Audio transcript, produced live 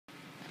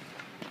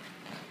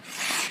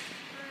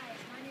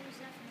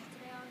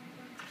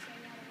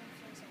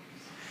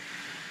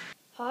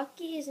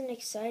Hockey is an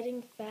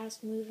exciting,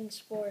 fast-moving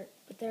sport,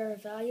 but there are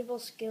valuable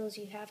skills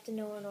you have to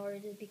know in order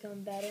to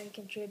become better and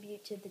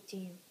contribute to the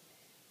team.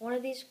 One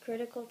of these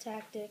critical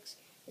tactics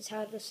is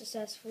how to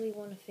successfully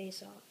win a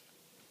face-off.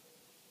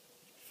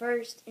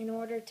 First, in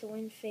order to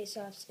win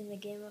face-offs in the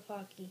game of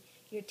hockey,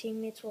 your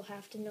teammates will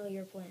have to know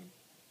your plan.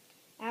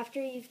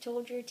 After you've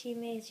told your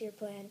teammates your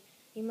plan,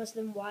 you must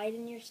then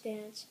widen your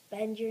stance,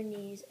 bend your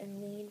knees,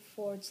 and lean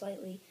forward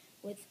slightly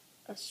with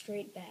a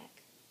straight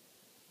back.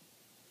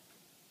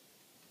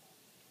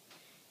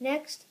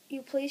 Next,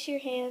 you place your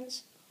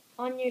hands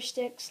on your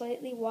stick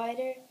slightly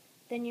wider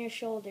than your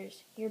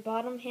shoulders. Your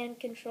bottom hand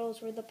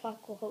controls where the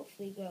puck will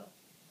hopefully go.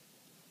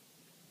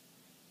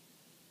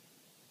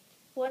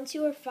 Once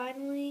you are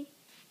finally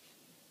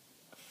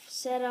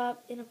set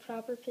up in a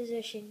proper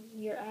position,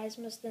 your eyes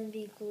must then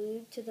be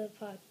glued to the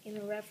puck in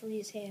the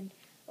referee's hand,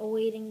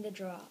 awaiting the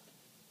drop.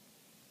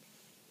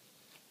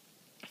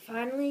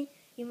 Finally,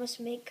 you must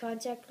make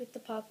contact with the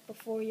puck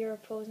before your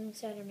opposing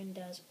centerman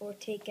does, or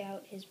take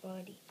out his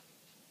body.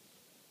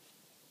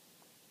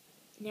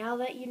 Now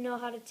that you know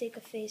how to take a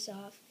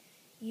face-off,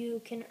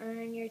 you can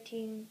earn your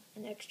team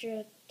an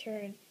extra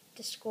turn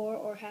to score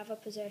or have a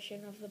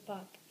possession of the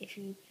puck if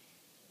you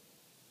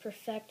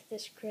perfect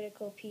this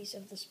critical piece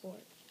of the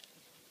sport.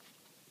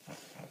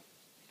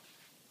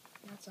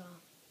 That's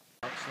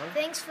all.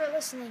 Thanks for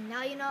listening.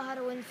 Now you know how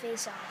to win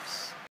face-offs.